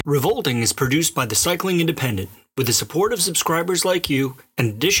Revolting is produced by the Cycling Independent with the support of subscribers like you and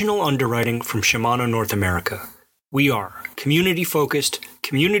additional underwriting from Shimano North America. We are community-focused,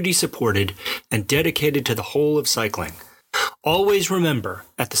 community-supported, and dedicated to the whole of cycling. Always remember,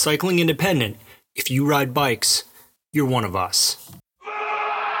 at the Cycling Independent, if you ride bikes, you're one of us.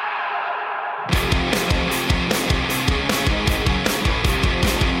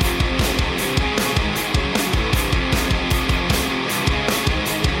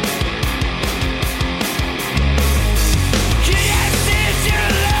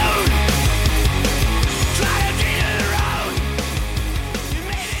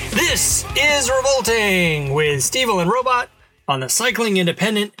 This is Revolting with Steve and Robot on the Cycling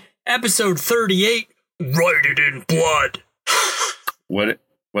Independent, episode 38, Write It in Blood. What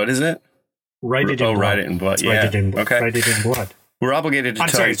is it? Write It in Blood. Write It in Blood. It's Yeah. Write It in Blood. Okay. Write It in Blood. We're obligated to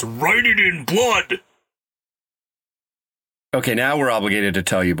tell you. It's Write It in Blood. Okay, now we're obligated to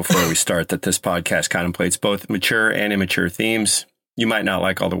tell you before we start that this podcast contemplates both mature and immature themes. You might not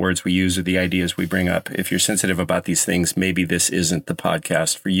like all the words we use or the ideas we bring up. If you're sensitive about these things, maybe this isn't the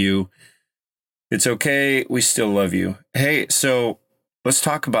podcast for you. It's okay. We still love you. Hey, so let's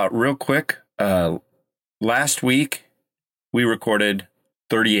talk about real quick. Last week, we recorded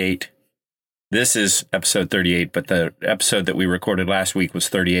 38. This is episode 38, but the episode that we recorded last week was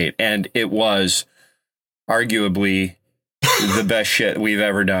 38. And it was arguably the best shit we've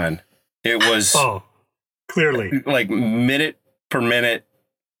ever done. It was clearly like minute per minute.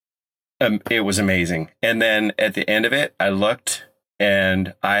 It was amazing. And then at the end of it, I looked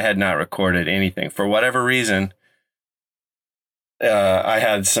and I had not recorded anything for whatever reason. I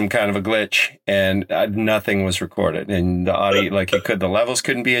had some kind of a glitch and nothing was recorded, and the audio, the levels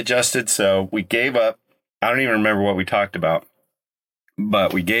couldn't be adjusted. So we gave up. I don't even remember what we talked about,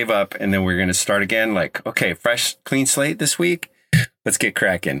 but we gave up, and then we're going to start again. Like, okay, fresh, clean slate this week. Let's get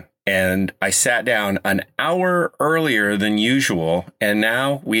cracking. And I sat down an hour earlier than usual, and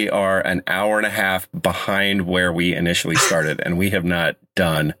now we are an hour and a half behind where we initially started, and we have not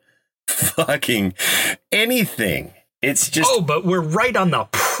done fucking anything. It's just... Oh, but we're right on the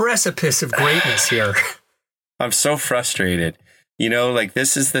precipice of greatness here. I'm so frustrated. You know, like,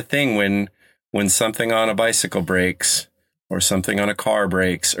 this is the thing when something on a bicycle breaks or something on a car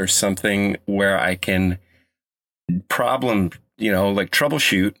breaks or something where I can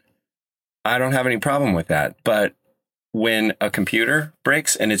troubleshoot, I don't have any problem with that. But when a computer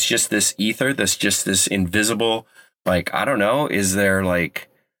breaks and it's just this ether, that's just this invisible, like, I don't know, is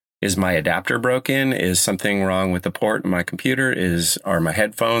my adapter broken? Is something wrong with the port in my computer? Are my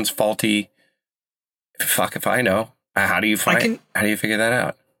headphones faulty? Fuck if I know. How do you figure that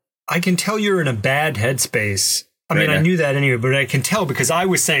out? I can tell you're in a bad headspace. I mean, I knew that anyway, but I can tell because I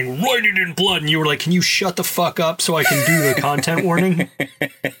was saying, write it in blood. And you were like, can you shut the fuck up so I can do the content warning?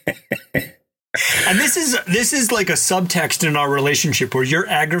 And this is like a subtext in our relationship where you're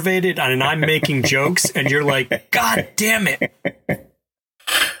aggravated and I'm making jokes and you're like, God damn it.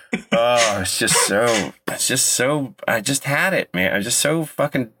 Oh, I just had it, man. I'm just so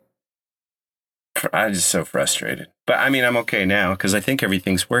frustrated. But I mean, I'm okay now because I think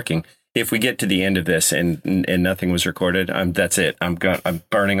everything's working. If we get to the end of this and nothing was recorded, that's it. I'm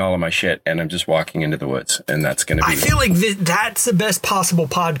burning all of my shit and I'm just walking into the woods, and that's going to be... I feel like that's the best possible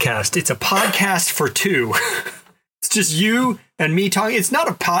podcast. It's a podcast for two. It's just you and me talking. It's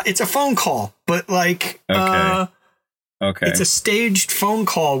not it's a phone call, but like... Okay. It's a staged phone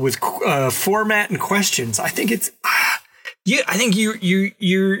call with format and questions. I think it's... I think you're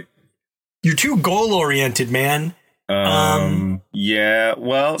too goal-oriented, man. Yeah,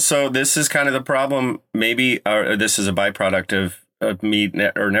 well, so this is kind of the problem. Maybe this is a byproduct of me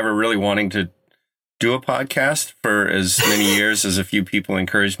never really wanting to do a podcast for as many years as a few people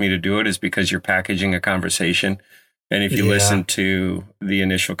encouraged me to do it, is because you're packaging a conversation. And if you listen to the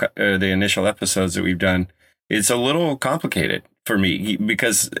initial episodes that we've done, it's a little complicated for me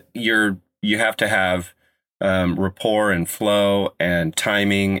because you have to have rapport and flow and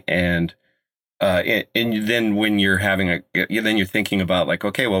timing and then when you're then you're thinking about like,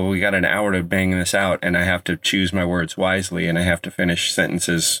 okay, well, we got an hour to bang this out and I have to choose my words wisely and I have to finish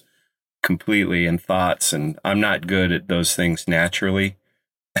sentences completely and thoughts. And I'm not good at those things naturally.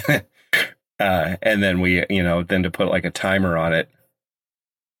 And then then to put like a timer on it.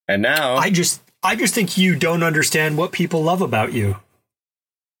 And now I just think you don't understand what people love about you.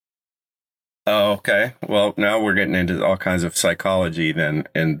 Oh, okay. Well, now we're getting into all kinds of psychology then.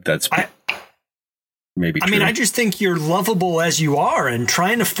 And that's... maybe true. I mean, I just think you're lovable as you are, and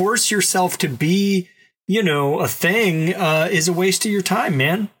trying to force yourself to be, a thing is a waste of your time,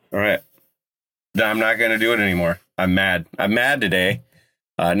 man. All right. I'm not going to do it anymore. I'm mad. I'm mad today.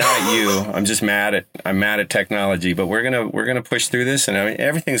 Not at you. I'm mad at technology, but we're gonna push through this, and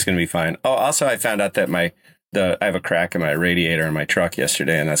everything's gonna be fine. Oh, also, I found out that I have a crack in my radiator in my truck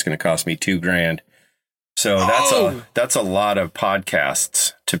yesterday, and that's gonna cost me $2,000. So that's a lot of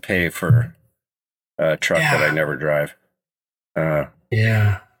podcasts to pay for a truck that I never drive.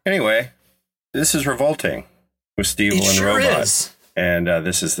 Anyway, this is Revolting with Steve and Robot. Is. And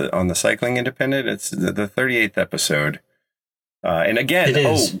this is on the Cycling Independent. It's the 38th episode. And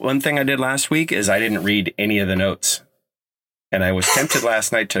again, one thing I did last week is I didn't read any of the notes. And I was tempted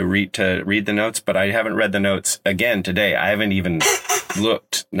last night to read the notes, but I haven't read the notes again today. I haven't even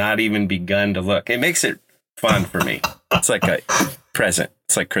looked, not even begun to look. It makes it fun for me. It's like a present.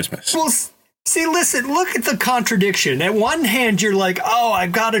 It's like Christmas. Well, see, listen, look at the contradiction. At one hand, you're like, oh,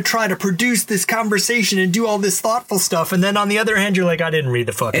 I've got to try to produce this conversation and do all this thoughtful stuff. And then on the other hand, you're like, I didn't read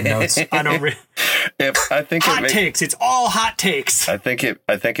the fucking notes. I don't read. I think hot takes. It's all hot takes. I think it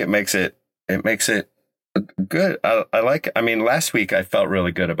makes it good. I mean, last week I felt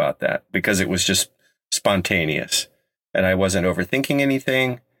really good about that because it was just spontaneous and I wasn't overthinking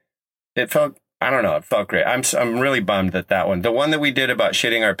anything. It felt great. I'm really bummed that one, the one that we did about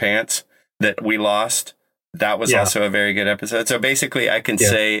shitting our pants that we lost, that was also a very good episode. So basically I can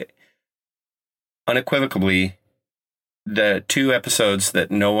say unequivocally the 2 episodes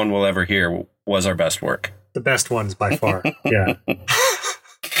that no one will ever hear was our best work. The best ones by far. Yeah.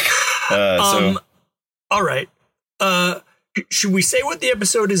 All right. Should we say what the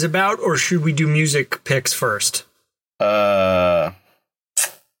episode is about, or should we do music picks first? I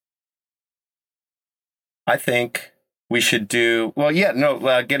think we should do. Well, yeah, no.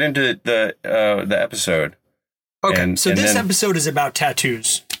 Get into the episode. Okay, so this episode is about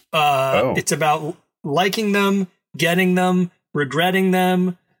tattoos. It's about liking them, getting them, regretting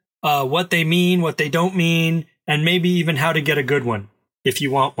them, what they mean, what they don't mean, and maybe even how to get a good one if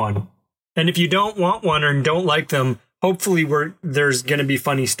you want one. And if you don't want one or don't like them, hopefully there's going to be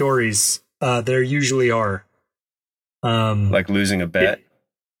funny stories. There usually are. Like losing a bet.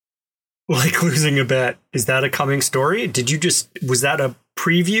 Like losing a bet. Is that a coming story? Was that a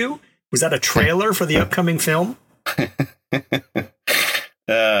preview? Was that a trailer for the upcoming film?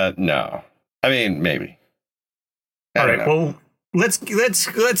 No. I mean, maybe. All right. Well, let's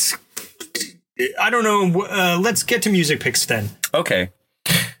I don't know. Let's get to music picks then. Okay.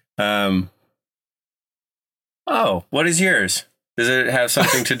 What is yours? Does it have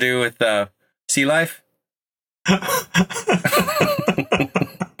something to do with sea life?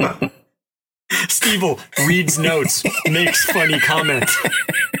 Steve reads notes, makes funny comments.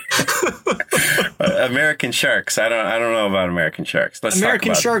 American Sharks. I don't know about American Sharks.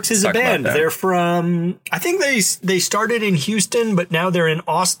 American Sharks is a band. They're from, I think they started in Houston, but now they're in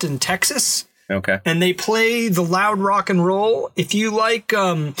Austin, Texas. Okay. And they play the loud rock and roll. If you like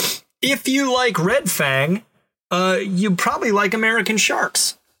Red Fang, you probably like American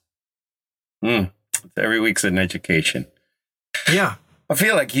Sharks. Every week's an education. Yeah. I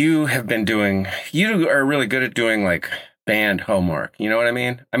feel like you are really good at doing like band homework. You know what I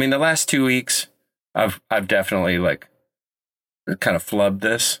mean? I mean, the last 2 weeks, I've definitely like kind of flubbed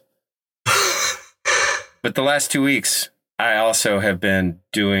this. But the last 2 weeks, I also have been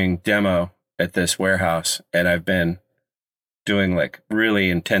doing demo at this warehouse, and I've been doing like really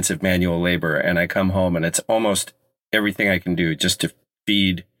intensive manual labor, and I come home and it's almost everything I can do just to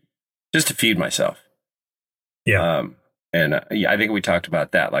feed myself. Yeah. I think we talked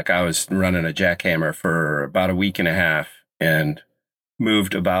about that. Like I was running a jackhammer for about a week and a half and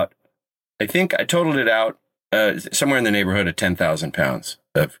moved about, I think I totaled it out somewhere in the neighborhood of 10,000 pounds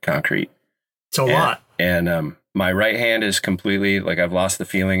of concrete. It's a lot. And my right hand is completely like I've lost the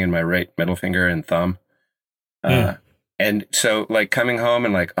feeling in my right middle finger and thumb. And so like coming home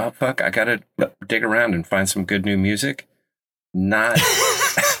and like, oh, fuck, I got to dig around and find some good new music.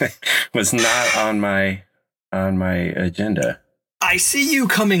 Was not on my agenda. I see you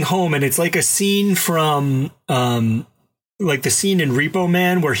coming home and it's like a scene from like the scene in Repo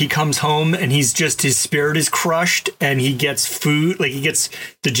Man where he comes home and his spirit is crushed and he gets food, like he gets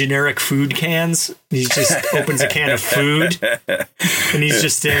the generic food cans. He just opens a can of food and he's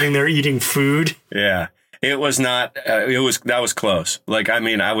just standing there eating food. Yeah. It was not, that was close. Like, I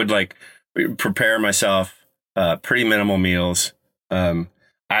mean, I would like prepare myself, pretty minimal meals. I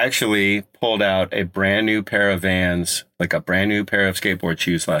actually pulled out a brand new pair of Vans, like a brand new pair of skateboard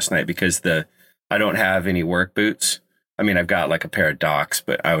shoes last night because I don't have any work boots. I mean, I've got like a pair of Docs,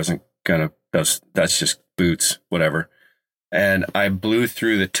 but I wasn't gonna, that's just boots, whatever. And I blew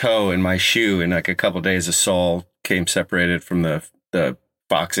through the toe in my shoe in like a couple of days. The sole came separated from the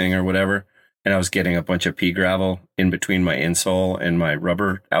boxing or whatever. and I was getting a bunch of pea gravel in between my insole and my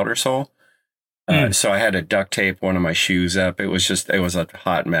rubber outer sole. So I had to duct tape one of my shoes up. It was a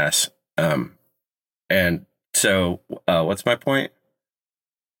hot mess. And so what's my point?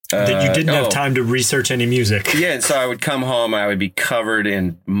 That you didn't have time to research any music. Yeah, and so I would come home, I would be covered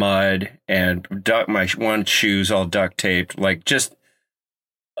in mud and my one shoe's all duct taped. Like, just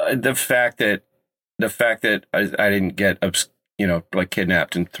the fact that I didn't get like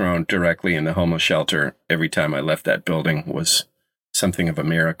kidnapped and thrown directly in the homeless shelter every time I left that building was something of a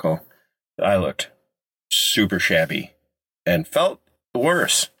miracle. I looked super shabby and felt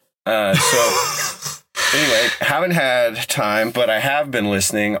worse. So anyway, haven't had time, but I have been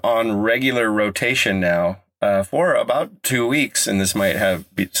listening on regular rotation now for about 2 weeks, and this might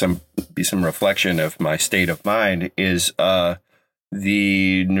be some reflection of my state of mind. Is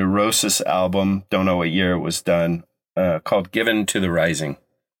the Neurosis album? Don't know what year it was done. Called "Given to the Rising,"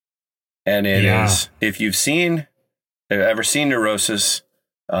 and it is. If you've ever seen Neurosis,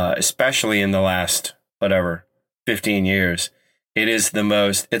 especially in the last 15 years, it is the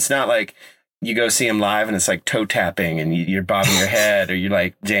most. It's not like you go see him live and it's like toe tapping and you're bobbing your head or you're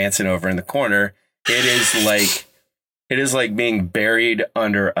like dancing over in the corner. It is like being buried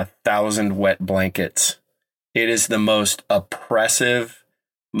under 1,000 wet blankets. It is the most oppressive,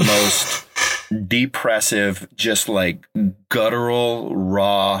 most depressive, just like guttural,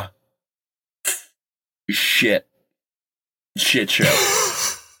 raw shit show.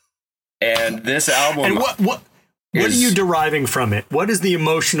 And this album. And what are you deriving from it? What is the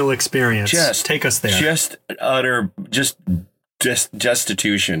emotional experience? Just take us there. Just utter, just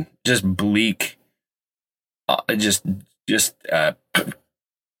destitution, just bleak,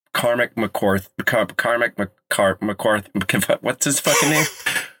 Cormac McCarthy. What's his fucking name?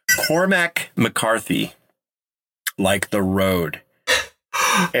 Cormac McCarthy, like the road.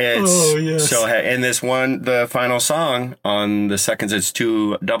 It's so, and this one, the final song on the Seconds It's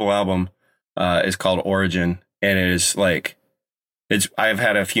Two double album, is called Origin. And it is like, I've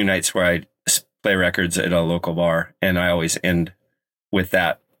had a few nights where I play records at a local bar and I always end with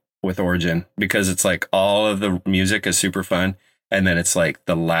Origin, because it's like all of the music is super fun. And then it's like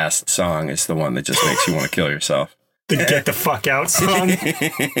the last song is the one that just makes you want to kill yourself. The get the fuck out song.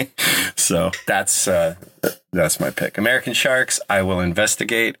 So that's my pick. American Sharks. I will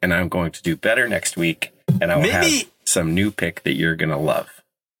investigate, and I'm going to do better next week. And I will have some new pick that you're going to love.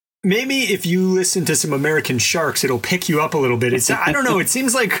 Maybe if you listen to some American Sharks, it'll pick you up a little bit. I don't know. It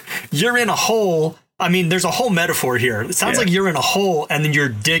seems like you're in a hole. I mean, there's a whole metaphor here. It sounds like you're in a hole and then you're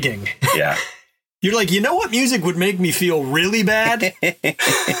digging. Yeah. You're like, you know what music would make me feel really bad?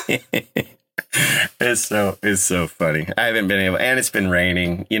 It's so funny. I haven't been able, and it's been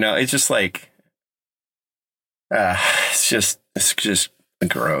raining. It's just like, it's just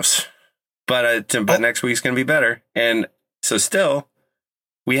gross. But next week's gonna be better, and so still,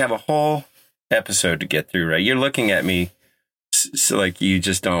 we have a whole episode to get through. Right? You're looking at me, so like you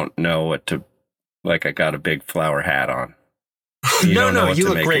just don't know what to. Like I got a big flower hat on. No, you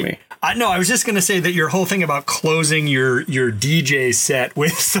look great. I was just going to say that your whole thing about closing your DJ set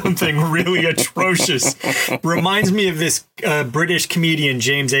with something really atrocious reminds me of this British comedian,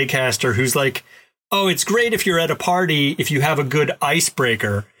 James Acaster, who's like, oh, it's great if you're at a party, if you have a good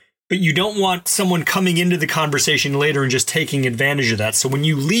icebreaker, but you don't want someone coming into the conversation later and just taking advantage of that. So when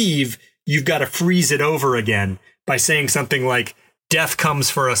you leave, you've got to freeze it over again by saying something like, death comes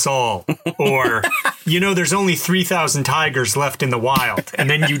for us all, or, there's only 3,000 tigers left in the wild, and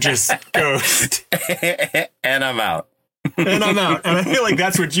then you just ghost. And I'm out. And I feel like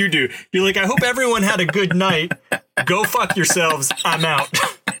that's what you do. You're like, I hope everyone had a good night. Go fuck yourselves. I'm out.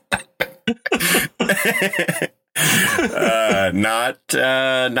 Not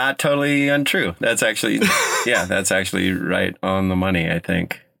totally untrue. That's actually right on the money, I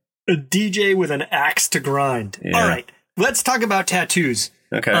think. A DJ with an axe to grind. Yeah. All right. Let's talk about tattoos.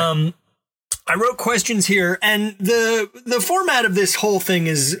 Okay. I wrote questions here, and the format of this whole thing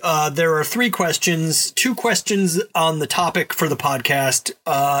is there are 3 questions, 2 questions on the topic for the podcast,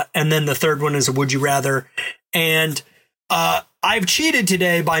 and then the third one is a would you rather. And I've cheated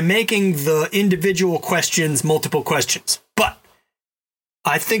today by making the individual questions multiple questions, but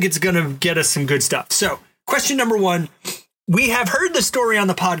I think it's going to get us some good stuff. So, question number 1. We have heard the story on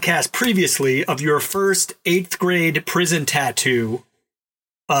the podcast previously of your first 8th grade prison tattoo.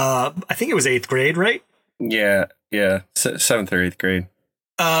 I think it was 8th grade, right? Yeah. 7th or 8th grade.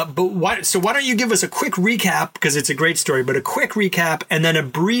 But why don't you give us a quick recap, because it's a great story, but a quick recap and then a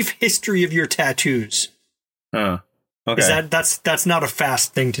brief history of your tattoos. Okay. That's not a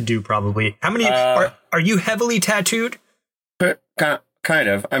fast thing to do, probably. How many are you heavily tattooed? Kind kind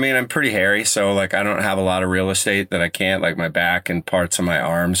of. I mean, I'm pretty hairy, so like I don't have a lot of real estate that I can't. Like my back and parts of my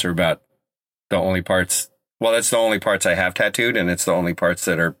arms are about the only parts. Well, that's the only parts I have tattooed, and it's the only parts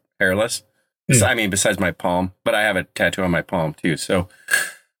that are hairless. So, I mean, besides my palm, but I have a tattoo on my palm too. So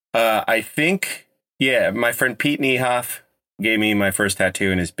I think, yeah, my friend Pete Niehoff gave me my first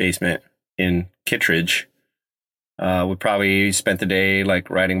tattoo in his basement in Kittredge. We probably spent the day like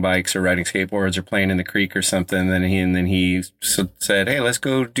riding bikes or riding skateboards or playing in the creek or something. And then he said, "Hey, let's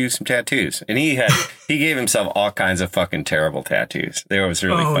go do some tattoos." And he gave himself all kinds of fucking terrible tattoos. They was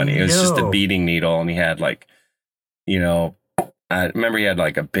really funny. It was just a beading needle, and he had like, you know, I remember he had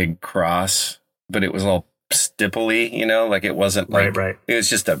like a big cross, but it was all stipply, you know, like it wasn't like, it was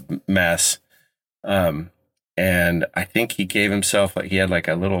just a mess. And I think he gave himself like, he had like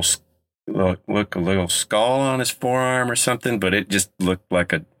a little skull on his forearm or something, but it just looked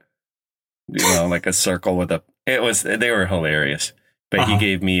like a, you know, like a circle with they were hilarious, but he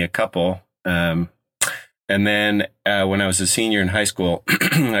gave me a couple. And then when I was a senior in high school,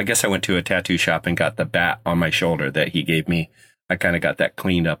 I guess I went to a tattoo shop and got the bat on my shoulder that he gave me. I kind of got that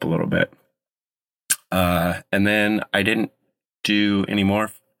cleaned up a little bit. And then I didn't do any more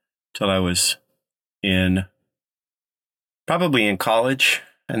till I was probably in college.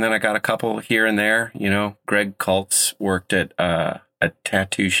 And then I got a couple here and there. You know, Greg Kultz worked at a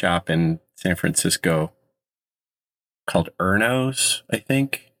tattoo shop in San Francisco called Erno's, I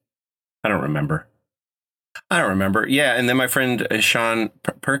think. I don't remember. Yeah. And then my friend Sean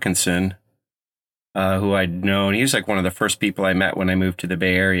Perkinson, who I'd known, he was like one of the first people I met when I moved to the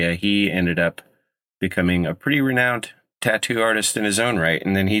Bay Area. He ended up becoming a pretty renowned tattoo artist in his own right.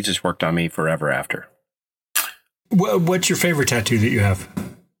 And then he just worked on me forever after. What's your favorite tattoo that you have?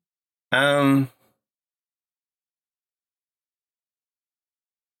 I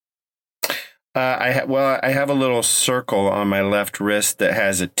have a little circle on my left wrist that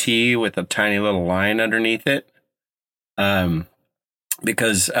has a T with a tiny little line underneath it.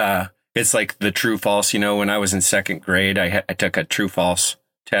 Because it's like the true false. You know, when I was in second grade, I took a true false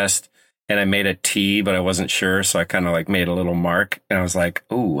test and I made a T, but I wasn't sure. So I kind of like made a little mark and I was like,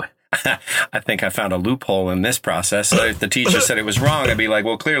 ooh, I think I found a loophole in this process. So if the teacher said it was wrong, I'd be like,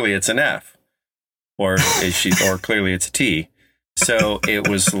 well, clearly it's an F or clearly it's a T. So it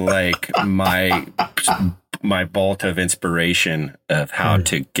was like my bolt of inspiration of how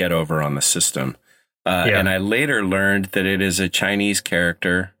to get over on the system. And I later learned that it is a Chinese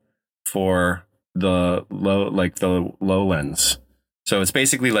character for the lowlands. So it's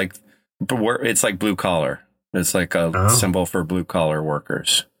basically like, it's like blue collar. It's like a symbol for blue collar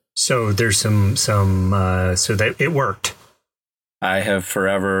workers. So there's some so that it worked. I have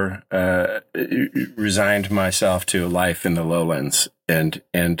forever resigned myself to life in the lowlands and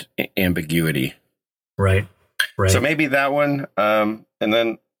ambiguity. Right. So maybe that one. And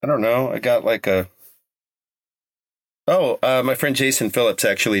then I don't know. I got like my friend Jason Phillips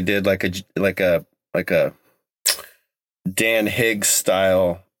actually did like a Dan Higgs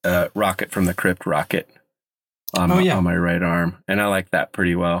style rocket from the Crypt rocket on my right arm, and I like that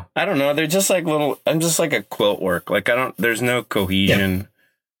pretty well. I don't know. They're just like I'm just like a quilt work. Like there's no cohesion.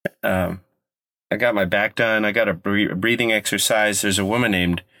 Yeah. I got my back done. I got a breathing exercise. There's a woman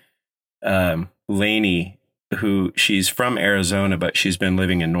named Lainey she's from Arizona, but she's been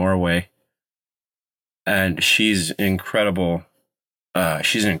living in Norway, and she's incredible.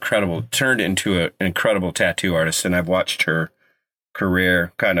 Turned into an incredible tattoo artist, and I've watched her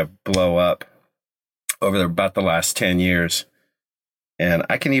career kind of blow up over about the last 10 years. And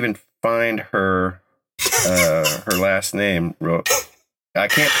I can even find her last name. I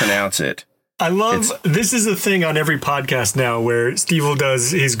can't pronounce it. I love this is a thing on every podcast now where Steve does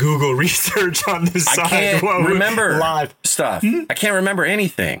his Google research on this side. I can't remember live stuff. I can't remember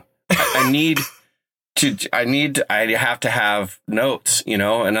anything. I have to have notes, you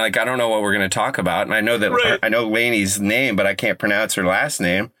know, and like I don't know what we're going to talk about. And I know that I know Lainey's name, but I can't pronounce her last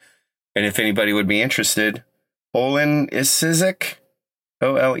name. And if anybody would be interested, Olin Isizek,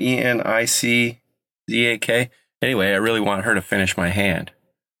 Oleniczak. Anyway, I really want her to finish my hand.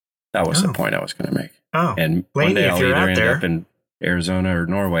 That was the point I was going to make. Oh, and one day I'll either end up in Arizona or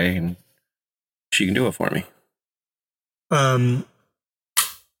Norway, and she can do it for me.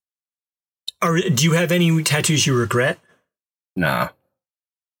 Do you have any tattoos you regret? Nah.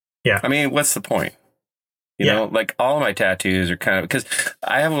 Yeah. I mean, what's the point? You know, like all of my tattoos are kind of, because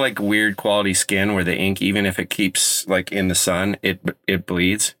I have like weird quality skin where the ink, even if it keeps like in the sun, it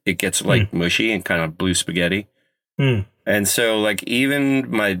bleeds. It gets like mushy and kind of blue spaghetti. And so like even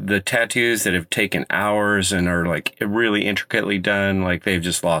the tattoos that have taken hours and are like really intricately done, like they've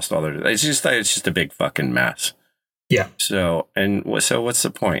just lost all their, it's just a big fucking mess. Yeah. So what's the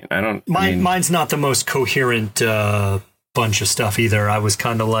point? Mine's not the most coherent bunch of stuff either. I was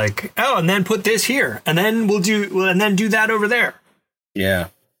kind of like, oh, and then put this here, and then do that over there. Yeah.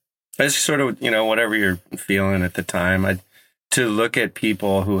 It's sort of, whatever you're feeling at the time. To look at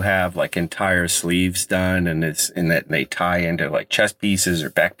people who have like entire sleeves done and that they tie into like chest pieces or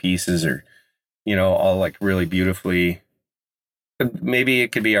back pieces or, all like really beautifully. Maybe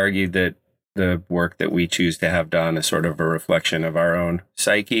it could be argued that the work that we choose to have done is sort of a reflection of our own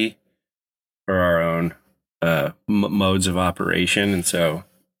psyche or our own modes of operation. And so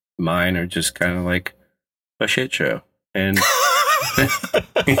mine are just kind of like a shit show. And that's,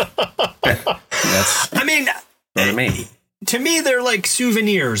 I mean, what I mean. To me, they're like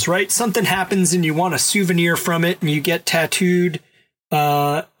souvenirs, right? Something happens and you want a souvenir from it and you get tattooed.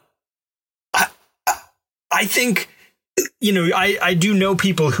 I think, I do know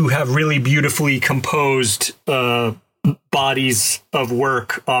people who have really beautifully composed bodies of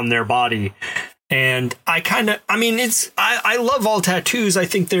work on their body. And I love all tattoos. I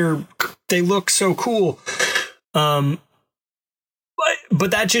think they look so cool. But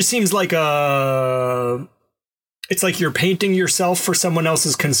that just seems like it's like you're painting yourself for someone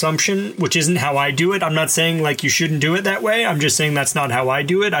else's consumption, which isn't how I do it. I'm not saying like you shouldn't do it that way. I'm just saying that's not how I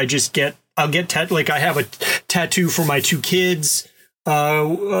do it. I'll get like I have a tattoo for my 2 kids.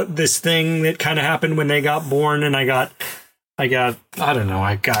 This thing that kind of happened when they got born, and I got I don't know,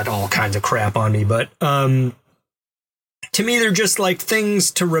 I got all kinds of crap on me, but to me they're just like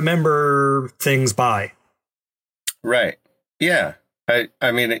things to remember things by. Right. Yeah.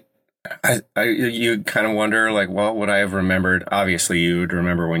 I mean, you kind of wonder, like, well, would I have remembered? Obviously, you would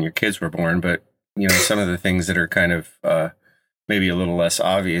remember when your kids were born, but some of the things that are kind of maybe a little less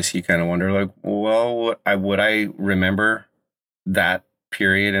obvious, you kind of wonder, like, well, would I remember that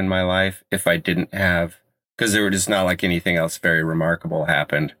period in my life if I didn't have? Because there was just not like anything else very remarkable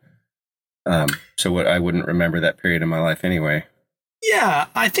happened. So I wouldn't remember that period in my life anyway. Yeah,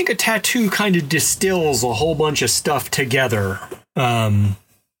 I think a tattoo kind of distills a whole bunch of stuff together.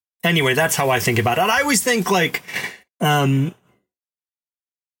 Anyway, that's how I think about it. I always think like, so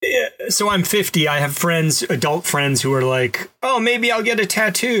I'm 50. I have friends, adult friends who are like, oh, maybe I'll get a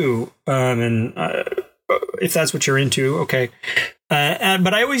tattoo. And if that's what you're into, okay.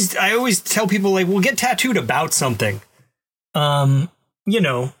 But I always tell people like, we'll get tattooed about something. I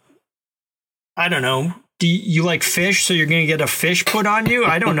don't know. Do you like fish? So you're going to get a fish put on you?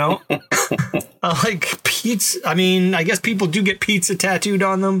 I don't know. I like pizza. I mean, I guess people do get pizza tattooed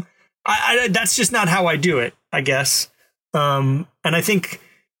on them. That's just not how I do it, I guess. And I think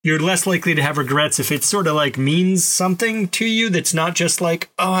you're less likely to have regrets if it sort of like means something to you that's not just like,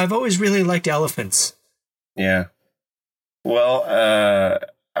 oh, I've always really liked elephants. Yeah. Well,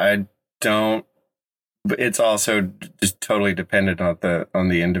 I don't. But it's also just totally dependent on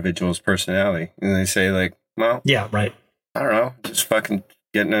the individual's personality. And they say like, well, yeah, right. I don't know, just fucking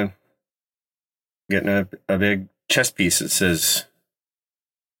getting a big chest piece that says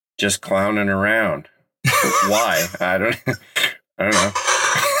just clowning around. Why? I don't know.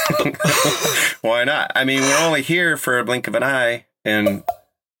 Why not? I mean, we're only here for a blink of an eye, and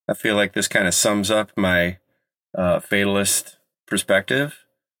I feel like this kind of sums up my fatalist perspective.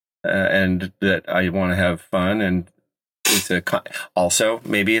 And that I want to have fun, and also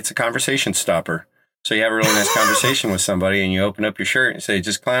maybe it's a conversation stopper. So you have a really nice conversation with somebody, and you open up your shirt and say,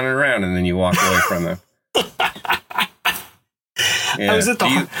 "Just clowning around," and then you walk away from them. Yeah.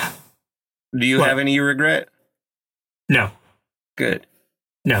 Do you have any regret? No. Good.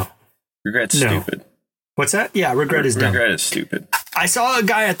 No. Regret's stupid. What's that? Yeah, regret is dumb. Regret is stupid. I saw a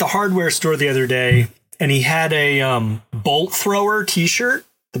guy at the hardware store the other day, and he had a Bolt Thrower T-shirt.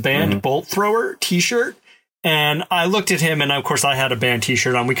 The band Bolt Thrower T-shirt. And I looked at him, and of course I had a band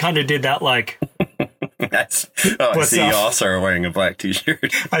T-shirt on. We kind of did that like... I see you also are wearing a black T-shirt.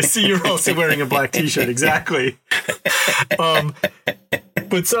 I see you're also wearing a black T-shirt, exactly.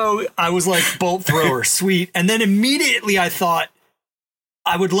 But so I was like, Bolt Thrower, sweet. And then immediately I thought,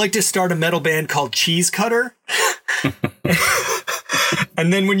 I would like to start a metal band called Cheese Cutter.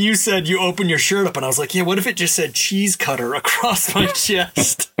 And then when you said you open your shirt up, and I was like, yeah, what if it just said Cheese Cutter across my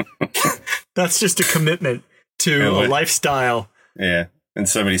chest? That's just a commitment to a lifestyle. Yeah. And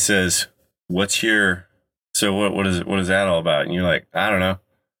somebody says, what is that all about? And you're like, I don't know.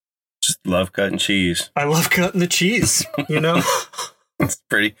 Just love cutting cheese. I love cutting the cheese, It's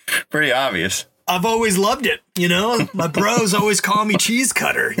pretty obvious. I've always loved it, My bros always call me Cheese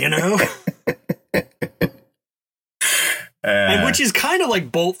Cutter, And which is kind of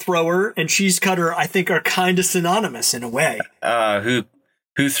like Bolt Thrower and Cheese Cutter, I think, are kind of synonymous in a way.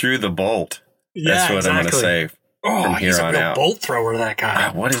 Who threw the bolt? Yeah, that's what exactly. I'm going to say. Oh, here he's a on real out. bolt thrower, that guy.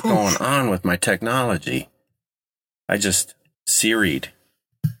 God, what is going on with my technology? I just Siri'd.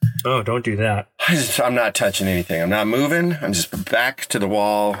 Oh, don't do that. I'm not touching anything. I'm not moving. I'm just back to the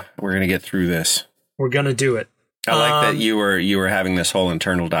wall. We're gonna get through this. We're gonna do it. I like that you were having this whole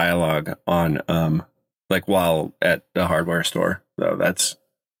internal dialogue on like while at the hardware store. So that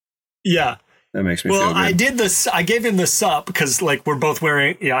makes me feel good. I did this. I gave him the sup because like we're both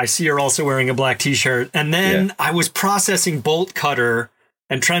wearing. Yeah, I see you're also wearing a black T-shirt, and then I was processing bolt cutter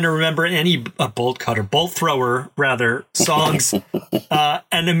and trying to remember any bolt thrower rather songs,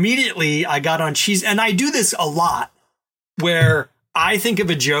 and immediately I got on cheese. And I do this a lot, where I think of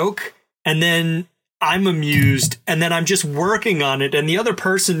a joke and then I'm amused, and then I'm just working on it, and the other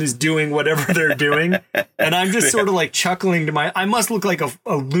person is doing whatever they're doing, and I'm just sort of like chuckling to I must look like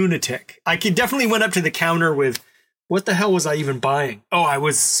a lunatic. I definitely went up to the counter with, what the hell was I even buying? Oh, I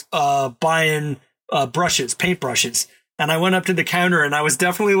was buying paint brushes, and I went up to the counter, and I was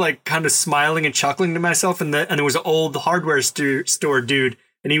definitely like kind of smiling and chuckling to myself, and it was an old hardware store dude,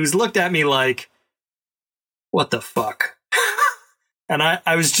 and he looked at me like, what the fuck? And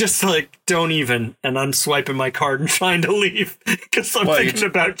I was just like, don't even. And I'm swiping my card and trying to leave because I'm thinking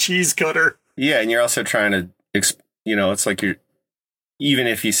about cheese cutter. Yeah, and you're also trying to, it's like even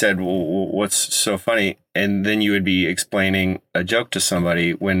if you said, well, what's so funny? And then you would be explaining a joke to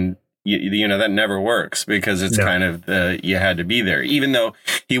somebody when, that never works because it's kind of you had to be there. Even though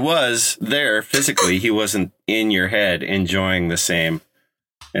he was there physically, he wasn't in your head enjoying the same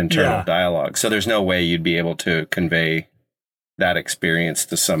internal dialogue. So there's no way you'd be able to convey that experience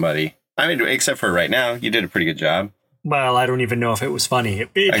to somebody. I mean, except for right now, you did a pretty good job. Well, I don't even know if it was funny.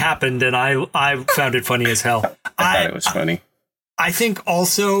 It happened, and I found it funny as hell. I thought it was funny. I think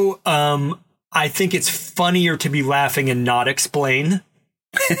also, I think it's funnier to be laughing and not explain.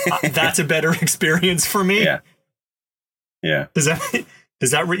 That's a better experience for me. Yeah. Does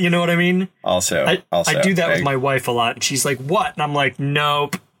that you know what I mean? Also, I do that with my wife a lot, and she's like, "What?" And I'm like,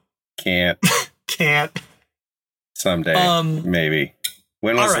 "Nope, can't." Someday, maybe.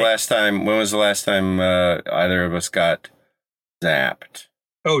 When was the last time? When was the last time either of us got zapped?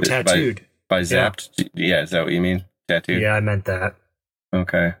 Oh, tattooed by zapped. Yeah, is that what you mean? Tattooed? Yeah, I meant that.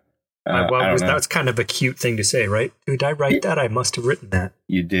 Okay. That's kind of a cute thing to say, right? Did I write that? I must have written that.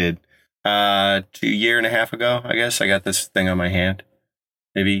 You did. 2 years and a half ago, I guess I got this thing on my hand.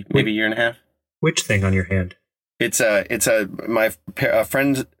 Maybe a year and a half. Which thing on your hand? It's a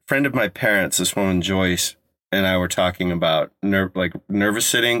friend of my parents. This woman Joyce and I were talking about nervous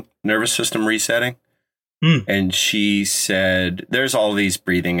system resetting. And she said, there's all these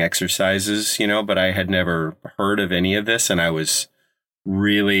breathing exercises, but I had never heard of any of this. And it was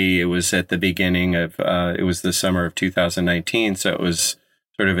at the beginning of, it was the summer of 2019. So it was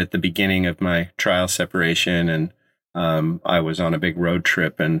sort of at the beginning of my trial separation. And I was on a big road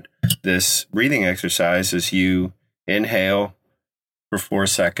trip. And this breathing exercise is you inhale for 4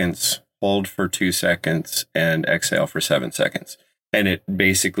 seconds, hold for 2 seconds, and exhale for 7 seconds. And it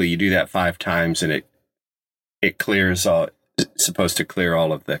basically, you do that 5 times, and it clears all. It's supposed to clear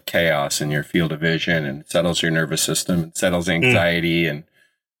all of the chaos in your field of vision, and settles your nervous system, and settles anxiety, and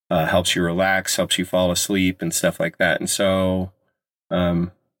helps you relax, helps you fall asleep, and stuff like that. And so,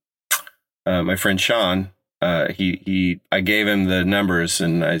 my friend Sean, I gave him the numbers,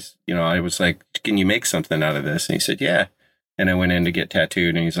 and I was like, "Can you make something out of this?" And he said, "Yeah." And I went in to get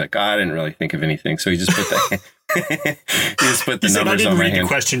tattooed, and he's like, I didn't really think of anything. So he just put the numbers on my hand. I didn't read the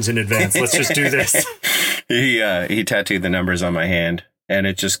questions in advance. Let's just do this. He tattooed the numbers on my hand, and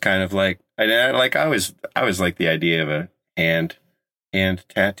it just kind of I always like the idea of a hand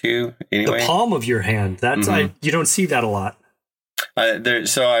tattoo. Anyway, the palm of your hand. That's you don't see that a lot.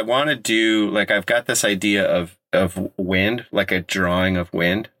 So I want to do I've got this idea of wind, like a drawing of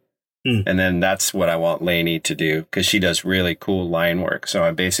wind. And then that's what I want Lainey to do, because she does really cool line work. So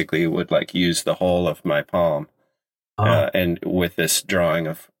I basically would use the whole of my palm and with this drawing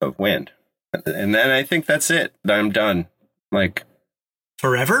of wind. And then I think that's it. I'm done.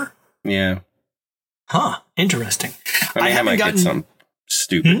 Forever? Yeah. Huh. Interesting. I mean, I might get some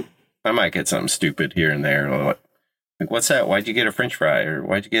stupid. I might get something stupid here and there. What's that? Why'd you get a French fry? Or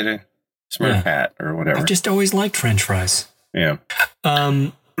why'd you get a Smurf hat or whatever? I've just always liked French fries. Yeah.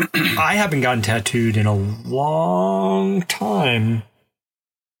 I haven't gotten tattooed in a long time.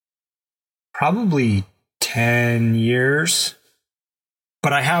 Probably 10 years.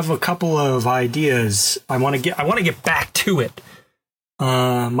 But I have a couple of ideas. I want to get back to it.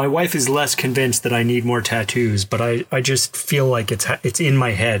 My wife is less convinced that I need more tattoos, but I just feel like it's in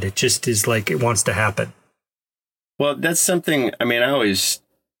my head. It just is it wants to happen. Well, that's something, I mean,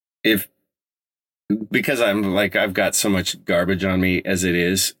 because I'm like, I've got so much garbage on me as it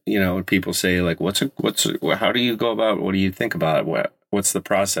is, people say like, how do you go about, what do you think about it? What's the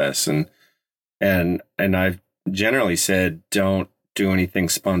process? And I've generally said, don't do anything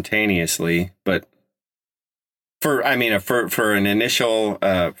spontaneously, but for an initial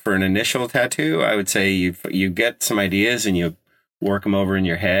tattoo, I would say you get some ideas and you work them over in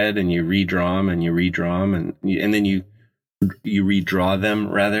your head and you redraw them and then you redraw them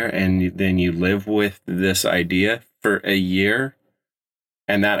rather, and then you live with this idea for a year,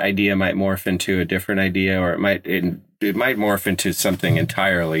 and that idea might morph into a different idea, or it might morph into something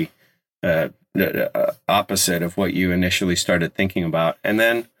entirely opposite of what you initially started thinking about. And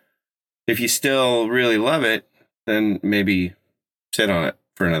then if you still really love it, then maybe sit on it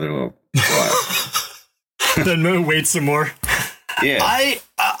for another little while. Then wait some more. Yeah.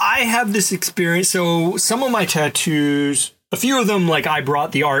 I have this experience. So some of my tattoos, a few of them, like I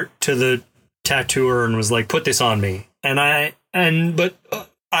brought the art to the tattooer and was like, put this on me. But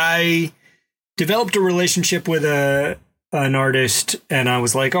I developed a relationship with an artist, and I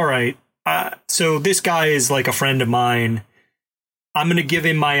was like, all right, so this guy is like a friend of mine. I'm going to give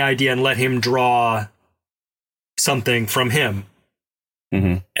him my idea and let him draw something from him.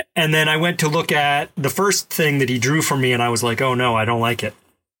 Mm-hmm. And then I went to look at the first thing that he drew for me, and I was like, oh no, I don't like it.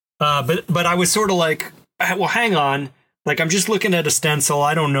 But I was sort of like, well, hang on. Like, I'm just looking at a stencil.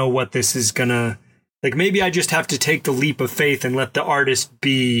 I don't know what this is gonna, like, maybe I just have to take the leap of faith and let the artist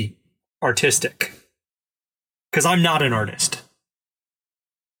be artistic. Because I'm not an artist.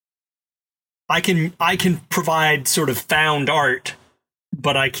 I can provide sort of found art,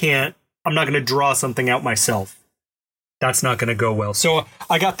 but I'm not going to draw something out myself. That's not going to go well. So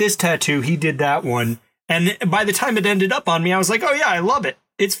I got this tattoo. He did that one. And by the time it ended up on me, I was like, oh yeah, I love it.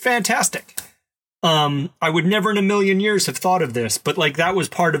 It's fantastic. I would never in a million years have thought of this, but like that was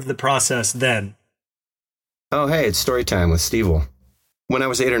part of the process then. Oh, hey, it's story time with Steve-L. When I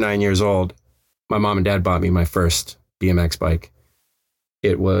was 8 or 9 years old, my mom and dad bought me my first BMX bike.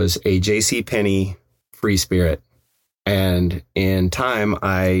 It was a JCPenney Free Spirit. And in time,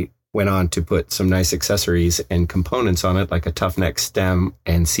 I went on to put some nice accessories and components on it, like a tough neck stem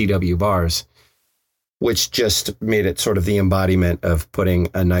and CW bars, which just made it sort of the embodiment of putting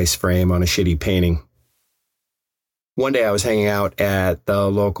a nice frame on a shitty painting. One day I was hanging out at the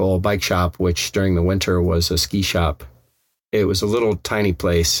local bike shop, which during the winter was a ski shop. It was a little tiny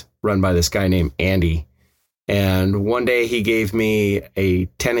place run by this guy named Andy. And one day he gave me a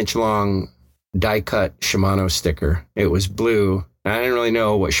 10-inch long die-cut Shimano sticker. It was blue. I didn't really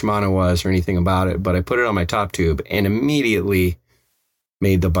know what Shimano was or anything about it, but I put it on my top tube and immediately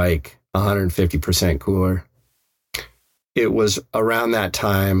made the bike 150% cooler. It was around that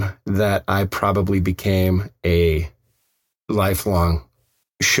time that I probably became a lifelong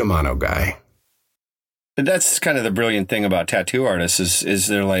Shimano guy. But that's kind of the brilliant thing about tattoo artists is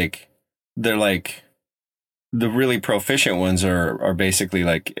they're like the really proficient ones are basically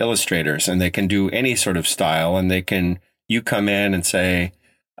like illustrators, and they can do any sort of style, and you come in and say,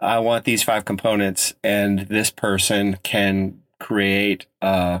 I want these 5 components, and this person can create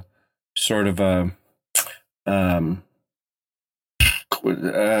a sort of a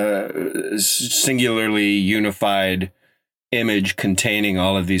singularly unified image containing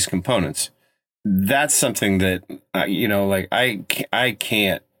all of these components. That's something that, I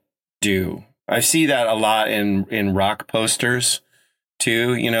can't do. I see that a lot in rock posters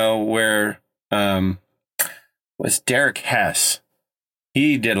too, where, was Derek Hess.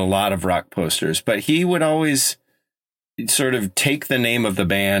 He did a lot of rock posters, but he would always sort of take the name of the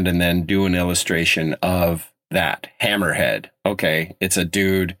band and then do an illustration of that. Hammerhead. Okay. It's a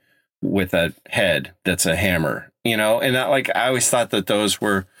dude with a head that's a hammer, and I always thought that those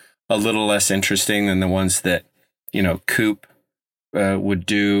were a little less interesting than the ones that, Coop would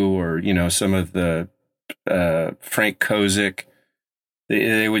do, or, some of the Frank Kozik.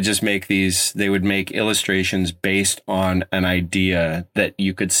 They would just make illustrations based on an idea that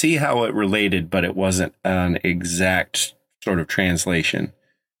you could see how it related, but it wasn't an exact sort of translation.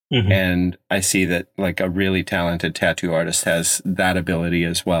 Mm-hmm. And I see that like a really talented tattoo artist has that ability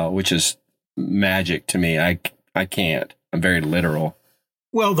as well, which is magic to me. I can't. I'm very literal.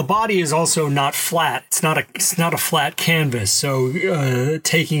 Well, the body is also not flat. It's not a flat canvas. So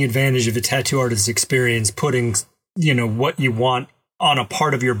taking advantage of a tattoo artist's experience, putting, what you want on a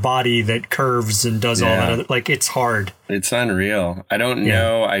part of your body that curves and does all that, like, it's hard. It's unreal. I don't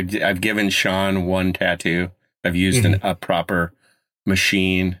know. I've given Sean one tattoo. I've used a proper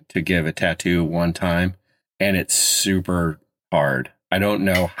machine to give a tattoo one time, and it's super hard. I don't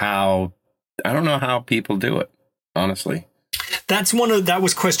know how people do it, honestly. that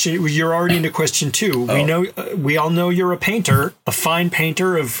was question. You're already into question 2. Oh. We all know you're a painter, a fine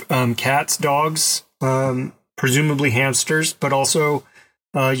painter of cats, dogs, presumably hamsters, but also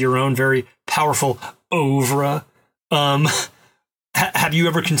your own very powerful oeuvre. Have you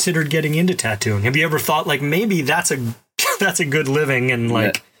ever considered getting into tattooing? Have you ever thought like maybe that's a good living and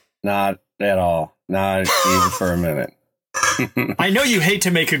like not at all, not even for a minute. I know you hate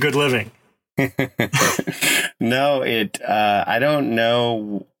to make a good living. No, I don't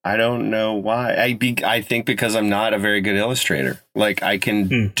know. I don't know why. I think because I'm not a very good illustrator. Like I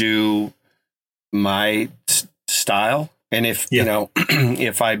can do my style. And if, you know,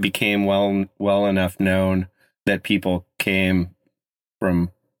 if I became well enough known that people came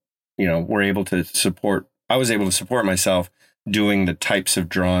from, you know, I was able to support myself doing the types of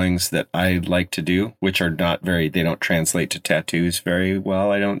drawings that I like to do, which are they don't translate to tattoos very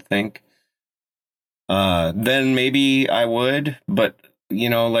well, I don't think. Then maybe I would, but you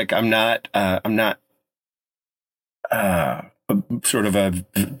know, like I'm not sort of a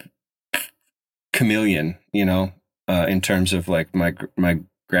chameleon, you know, in terms of like my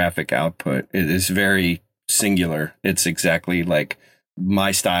graphic output. It is very singular. It's exactly like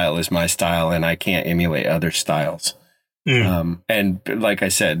my style is my style and I can't emulate other styles. And like I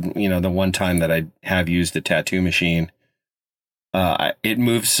said, you know, the one time that I have used a tattoo machine, it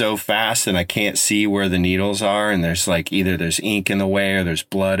moves so fast and I can't see where the needles are. And there's like, either there's ink in the way or there's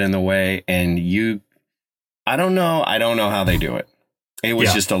blood in the way. And I don't know how they do it. It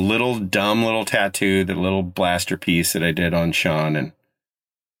was just a little dumb little tattoo, the little blaster piece that I did on Sean.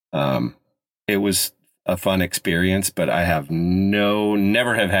 And, it was a fun experience, but I have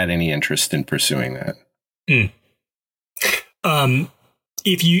never have had any interest in pursuing that.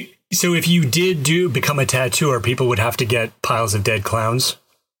 If you did become a tattooer, people would have to get piles of dead clowns.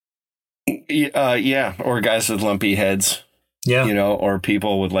 Yeah. Or guys with lumpy heads. Yeah. You know, or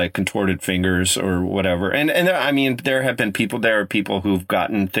people with like contorted fingers or whatever. And I mean, there are people who've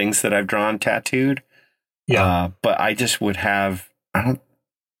gotten things that I've drawn tattooed. Yeah. But I just would have, I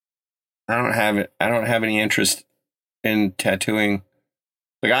don't have any interest in tattooing.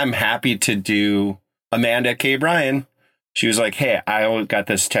 Like I'm happy to do Amanda K. Bryan. She was like, hey, I got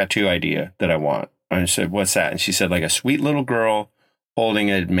this tattoo idea that I want. I said, what's that? And she said, like a sweet little girl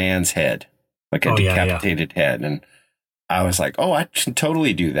holding a man's head, like a decapitated head. And I was like, oh, I can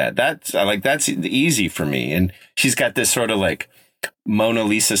totally do that. That's easy for me. And she's got this sort of like Mona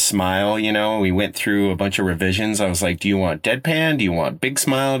Lisa smile, you know. We went through a bunch of revisions. I was like, do you want deadpan? Do you want big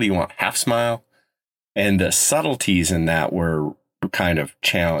smile? Do you want half smile? And the subtleties in that were kind of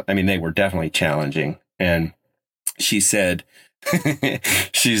they were definitely challenging. And she said,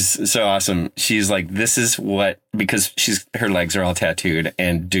 she's so awesome. She's like, this is because her legs are all tattooed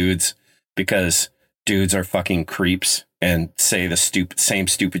and because dudes are fucking creeps and say the same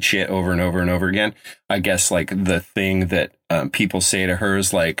stupid shit over and over and over again. I guess like the thing that people say to her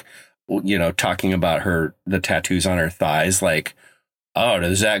is like, you know, talking about the tattoos on her thighs, like, oh,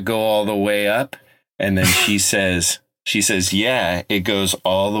 does that go all the way up? And then she says, yeah, it goes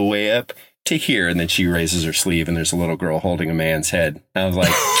all the way up to here. And then she raises her sleeve and there's a little girl holding a man's head. I was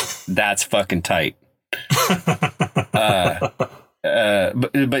like, that's fucking tight.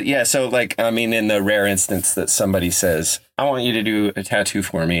 But yeah, so like, I mean, in the rare instance that somebody says, I want you to do a tattoo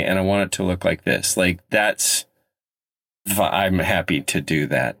for me and I want it to look like this, like I'm happy to do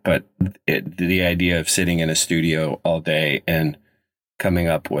that. But the idea of sitting in a studio all day and coming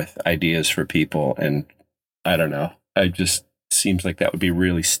up with ideas for people, and I don't know, I just seems like that would be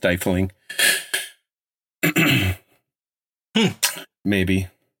really stifling. Maybe.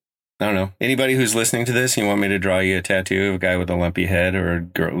 I don't know. Anybody who's listening to this, you want me to draw you a tattoo of a guy with a lumpy head or a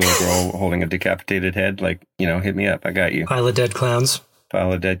little girl holding a decapitated head? Like, you know, hit me up. I got you. Pile of dead clowns.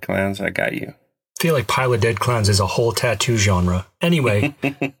 I got you. I feel like pile of dead clowns is a whole tattoo genre. Anyway.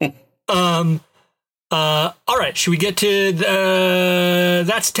 All right. Should we get to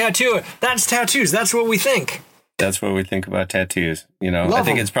that's tattoos. That's what we think. That's what we think about tattoos. You know, Love I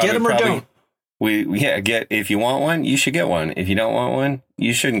think them. it's probably get them or don't. If you want one, you should get one. If you don't want one,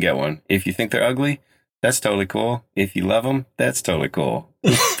 you shouldn't get one. If you think they're ugly, that's totally cool. If you love them, that's totally cool.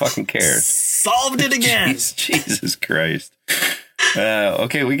 Who fucking cares? Solved it again. Jesus Christ.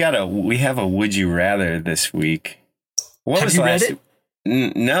 Okay, we have a Would You Rather this week. Have you read it?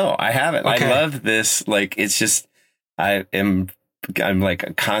 No, I haven't. Okay. I love this. Like, it's just, I'm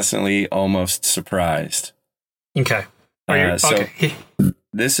like constantly almost surprised. Okay. Okay.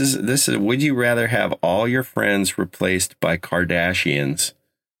 This is would you rather have all your friends replaced by Kardashians?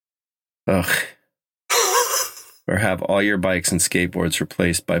 Ugh. Or have all your bikes and skateboards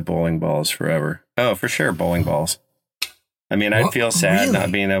replaced by bowling balls forever? Oh, for sure, bowling balls. I mean, I'd feel sad Really?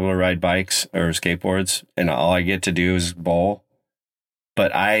 not being able to ride bikes or skateboards, and all I get to do is bowl.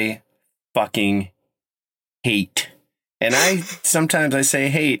 But I fucking hate, and sometimes I say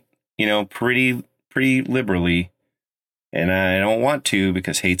hate, pretty liberally, and I don't want to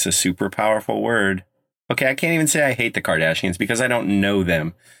because hate's a super powerful word. Okay, I can't even say I hate the Kardashians because I don't know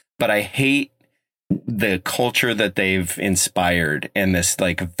them, but I hate the culture that they've inspired and this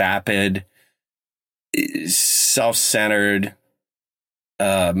like vapid, self-centered,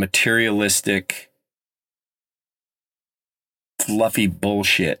 materialistic, fluffy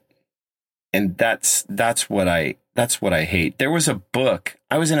bullshit. And that's what I hate. There was a book.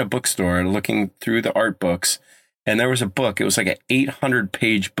 I was in a bookstore looking through the art books, and there was a book. It was like an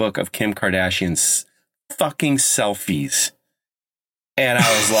 800-page book of Kim Kardashian's fucking selfies. And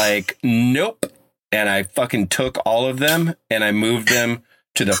I was like, nope. And I fucking took all of them and I moved them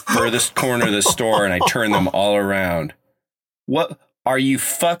to the furthest corner of the store and I turned them all around. What? Are you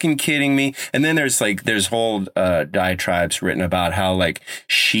fucking kidding me? And then there's whole diatribes written about how like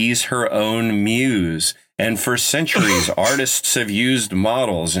she's her own muse. And for centuries, artists have used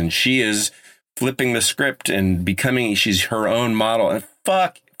models and she is flipping the script and she's her own model. And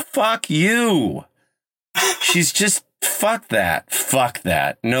fuck you. She's just, fuck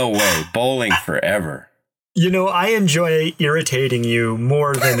that. No way. Bowling forever. I enjoy irritating you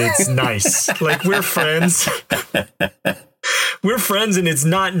more than it's nice. Like, we're friends. We're friends, and it's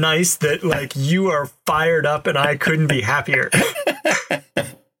not nice that, like, you are fired up and I couldn't be happier.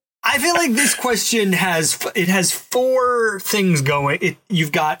 I feel like this question has four things going.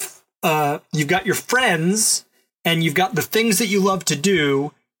 You've got your friends, and you've got the things that you love to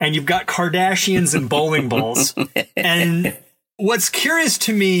do, and you've got Kardashians and bowling balls. And what's curious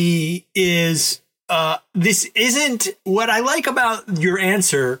to me is this isn't what I like about your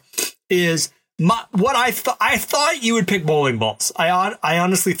answer is what I thought you would pick bowling balls. I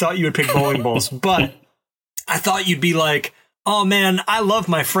honestly thought you would pick bowling balls, but I thought you'd be like, oh man, I love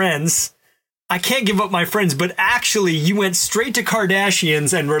my friends. I can't give up my friends. But actually, you went straight to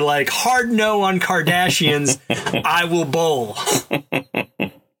Kardashians and were like, hard no on Kardashians. I will bowl.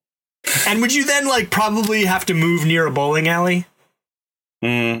 And would you then like probably have to move near a bowling alley?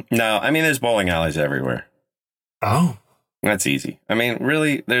 No, I mean, there's bowling alleys everywhere. Oh, that's easy. I mean,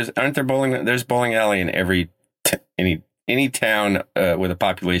 really, there's bowling alley in every any town with a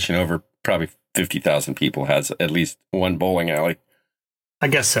population over probably 50,000 people has at least one bowling alley. I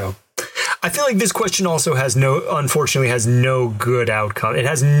guess so. I feel like this question also unfortunately has no good outcome. It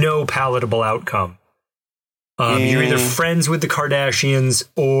has no palatable outcome. You're either friends with the Kardashians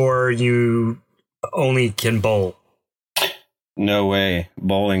or you only can bowl. No way.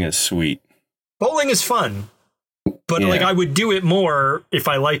 Bowling is sweet. Bowling is fun. But like I would do it more if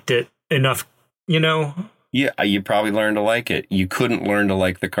I liked it enough, Yeah, you probably learn to like it. You couldn't learn to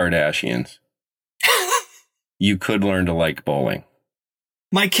like the Kardashians. You could learn to like bowling.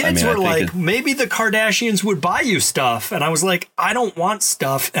 My kids were like, maybe the Kardashians would buy you stuff. And I was like, I don't want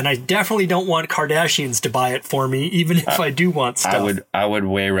stuff. And I definitely don't want Kardashians to buy it for me, even if I do want stuff. I would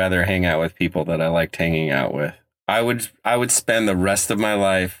way rather hang out with people that I liked hanging out with. I would spend the rest of my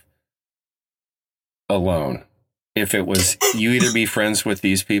life alone. If it was, you either be friends with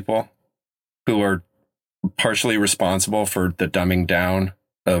these people who are partially responsible for the dumbing down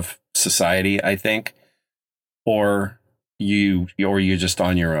of society, I think, or you're just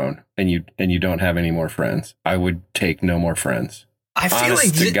on your own and you don't have any more friends. I would take no more friends. I feel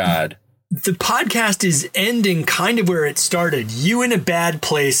like to God, the podcast is ending kind of where it started. You in a bad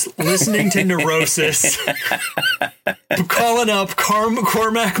place, listening to Neurosis, calling up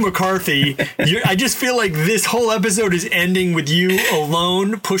Cormac McCarthy. I just feel like this whole episode is ending with you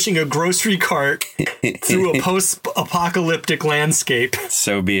alone pushing a grocery cart through a post-apocalyptic landscape.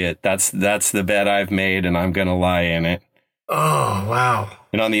 So be it. That's the bet I've made, and I'm going to lie in it. Oh, wow.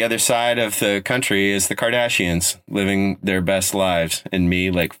 And on the other side of the country is the Kardashians living their best lives, and me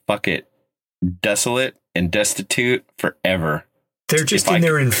like, fuck it. Desolate and destitute forever. They're just in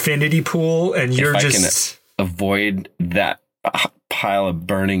their infinity pool, and you're just... If I can avoid that pile of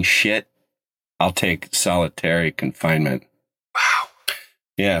burning shit, I'll take solitary confinement. Wow.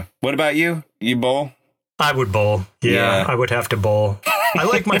 Yeah. What about you? You bowl? I would bowl. Yeah, I would have to bowl. I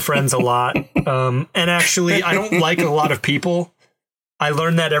like my friends a lot. And actually, I don't like a lot of people. I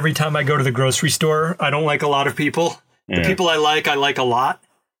learn that every time I go to the grocery store. I don't like a lot of people. The people I like a lot.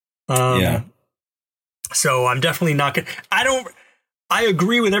 So I'm definitely not going to... I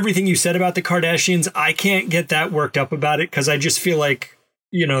agree with everything you said about the Kardashians. I can't get that worked up about it because I just feel like,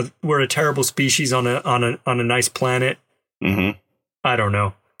 we're a terrible species on a nice planet. Mm-hmm. I don't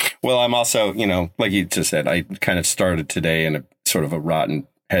know. Well, I'm also, like you just said, I kind of started today in a sort of a rotten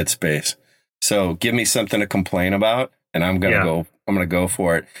headspace. So give me something to complain about, and I'm going to go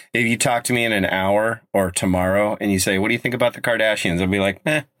for it. If you talk to me in an hour or tomorrow and you say, what do you think about the Kardashians? I'll be like,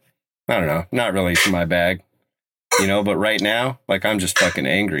 I don't know. Not really my bag, but right now, like, I'm just fucking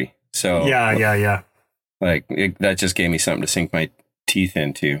angry. So yeah. Like that just gave me something to sink my teeth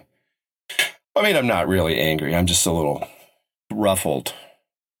into. I mean, I'm not really angry. I'm just a little ruffled.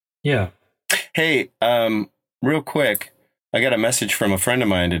 Yeah. Hey, real quick, I got a message from a friend of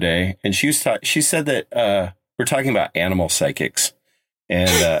mine today, and she said that we're talking about animal psychics,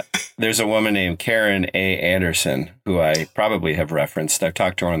 and there's a woman named Karen A. Anderson who I probably have referenced. I've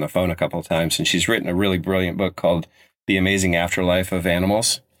talked to her on the phone a couple of times, and she's written a really brilliant book called The Amazing Afterlife of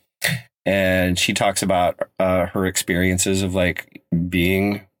Animals. And she talks about her experiences of like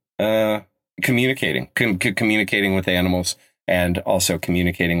being communicating with animals and also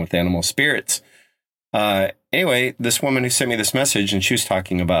communicating with animal spirits. Anyway, this woman who sent me this message, and she was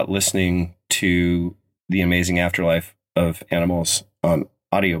talking about listening to The Amazing Afterlife of Animals on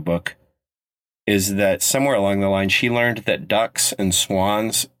audiobook, is that somewhere along the line, she learned that ducks and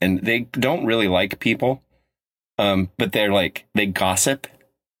swans, and they don't really like people, but they gossip.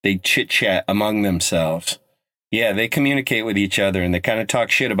 They chit chat among themselves. Yeah, they communicate with each other and they kind of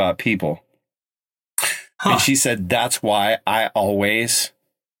talk shit about people. Huh. And she said, that's why I always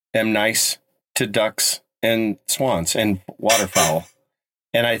am nice to ducks and swans and waterfowl.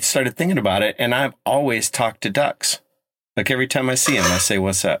 And I started thinking about it, and I've always talked to ducks. Like every time I see them, I say,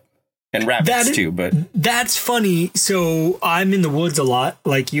 what's up? And rabbits too, but that's funny. So I'm in the woods a lot,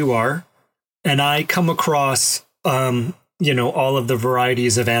 like you are, and I come across all of the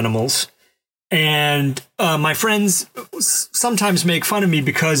varieties of animals. And my friends sometimes make fun of me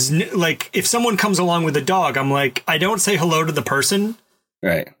because, like, if someone comes along with a dog, I'm like, I don't say hello to the person.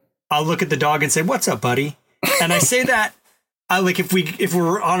 Right. I'll look at the dog and say, what's up, buddy? And I say that, if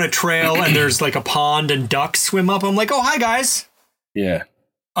we're on a trail and there's like a pond and ducks swim up, I'm like, oh, hi, guys. Yeah.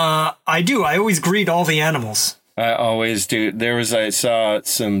 I do. I always greet all the animals. I always do. I saw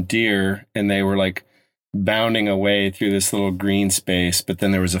some deer, and they were like bounding away through this little green space, but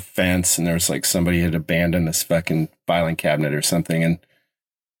then there was a fence, and there was like somebody had abandoned this fucking filing cabinet or something, and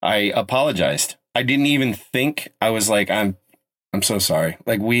I apologized. I didn't even think. I was like, I'm so sorry.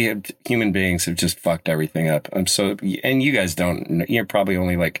 Like, human beings have just fucked everything up. And you guys don't. You're probably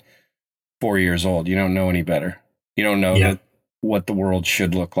only like 4 years old. You don't know any better. You don't know what the world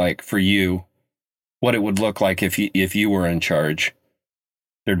should look like for you. What it would look like if you were in charge.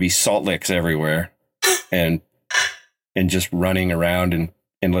 There'd be salt licks everywhere. And just running around in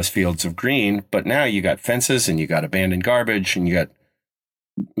endless fields of green. But now you got fences, and you got abandoned garbage, and you got,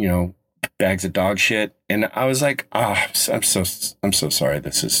 bags of dog shit. And I was like, I'm so sorry.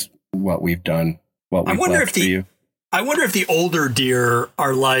 This is what we've done. What we've left for you. I wonder if the older deer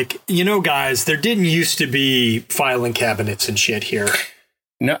are like, guys, there didn't used to be filing cabinets and shit here.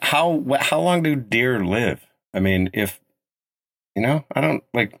 No, how long do deer live? I mean, I don't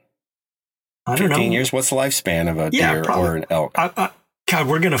like. I don't know. 15 years? What's the lifespan of a deer or an elk? God,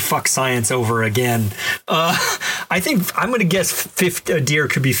 we're going to fuck science over again. I think I'm going to guess a deer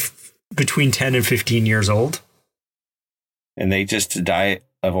could be between 10 and 15 years old. And they just die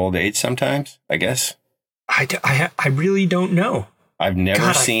of old age sometimes, I guess? I really don't know. I've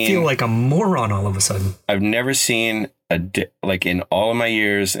never seen... I feel like a moron all of a sudden. I've never seen like in all of my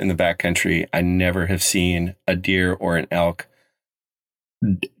years in the backcountry, I never have seen a deer or an elk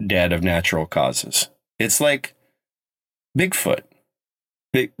dead of natural causes. It's like Bigfoot.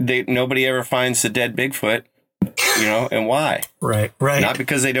 Nobody ever finds the dead Bigfoot, and why? Right. Not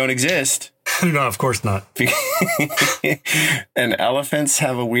because they don't exist. No, of course not. And elephants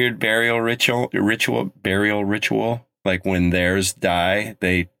have a weird burial ritual. Like when theirs die,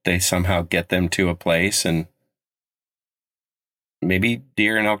 they somehow get them to a place, and maybe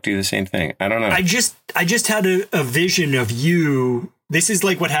deer and elk do the same thing. I don't know. I just had a vision of you. This is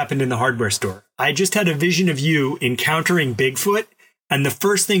like what happened in the hardware store. I just had a vision of you encountering Bigfoot, and the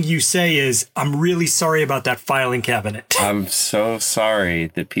first thing you say is, I'm really sorry about that filing cabinet. I'm so sorry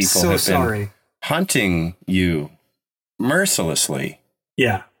that people have been hunting you mercilessly.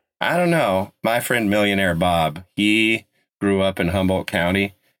 Yeah. I don't know. My friend Millionaire Bob, he grew up in Humboldt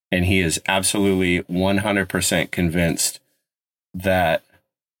County, and he is absolutely 100% convinced that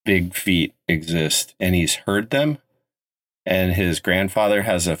big feet exist, and he's heard them. And his grandfather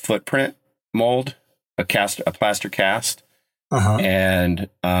has a footprint mold, a plaster cast. Uh-huh. And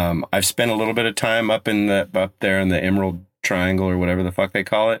I've spent a little bit of time up there in the Emerald Triangle or whatever the fuck they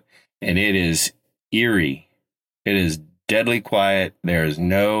call it. And it is eerie. It is deadly quiet. There's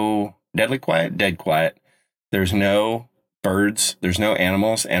no deadly quiet, dead quiet. There's no birds. There's no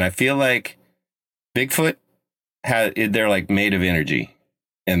animals. And I feel like Bigfoot they're like made of energy,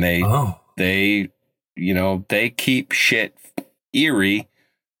 and they keep shit eerie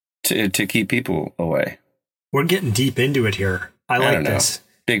to keep people away. We're getting deep into it here. I like this.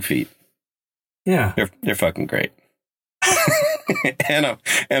 Big feet. Yeah. They're fucking great. and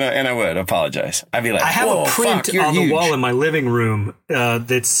I would apologize. I'd be like, I have a print on the wall in my living room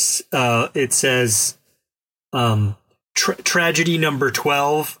that's it says tragedy number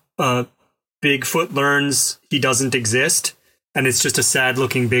 12, Bigfoot learns he doesn't exist, and it's just a sad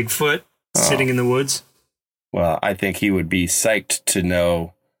looking Bigfoot sitting in the woods. Well, I think he would be psyched to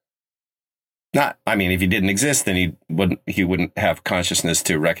know. If he didn't exist, then he wouldn't have consciousness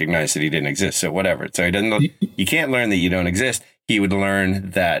to recognize that he didn't exist. So whatever. So you can't learn that you don't exist. He would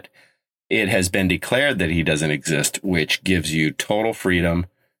learn that it has been declared that he doesn't exist, which gives you total freedom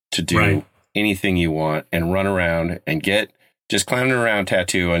to do anything you want and run around and get just clowning around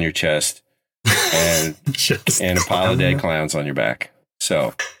tattoo on your chest and a pile of dead clowns on your back.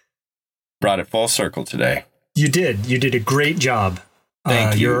 So brought it full circle today. You did a great job.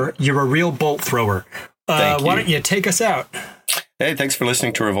 Thank you. You're a real bolt thrower. Why don't you take us out? Hey, thanks for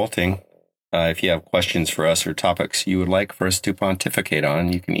listening to Revolting. If you have questions for us or topics you would like for us to pontificate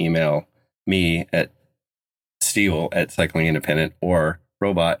on, you can email me at Stevel@cyclingindependent or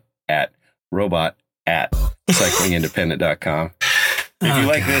robot@cyclingindependent.com. If you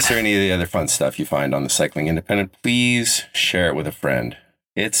like this or any of the other fun stuff you find on the Cycling Independent, please share it with a friend.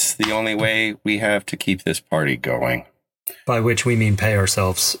 It's the only way we have to keep this party going. By which we mean pay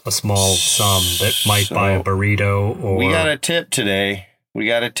ourselves a small sum that might buy a burrito. Or we got a tip today.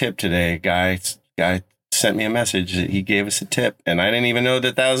 Guy sent me a message that he gave us a tip, and I didn't even know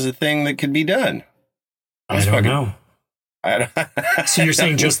that was a thing that could be done. I don't know. So you're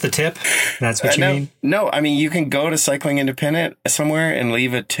saying just the tip? That's what you mean? No, you can go to Cycling Independent somewhere and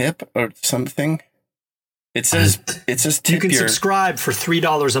leave a tip or something. It says tip. You can subscribe for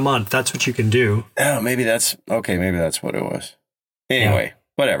 $3 a month. That's what you can do. Oh, maybe that's okay. Maybe that's what it was. Anyway,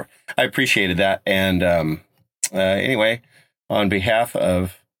 whatever. I appreciated that. And anyway, on behalf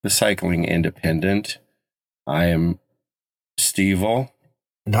of the Cycling Independent, I am Stevel.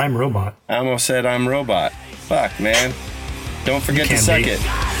 And I'm Robot. I almost said I'm Robot. Fuck, man. Don't forget to suck it.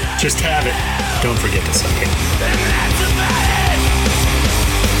 Just have it. Don't forget to suck it. And that's about it.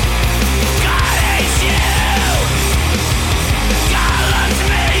 God hates you.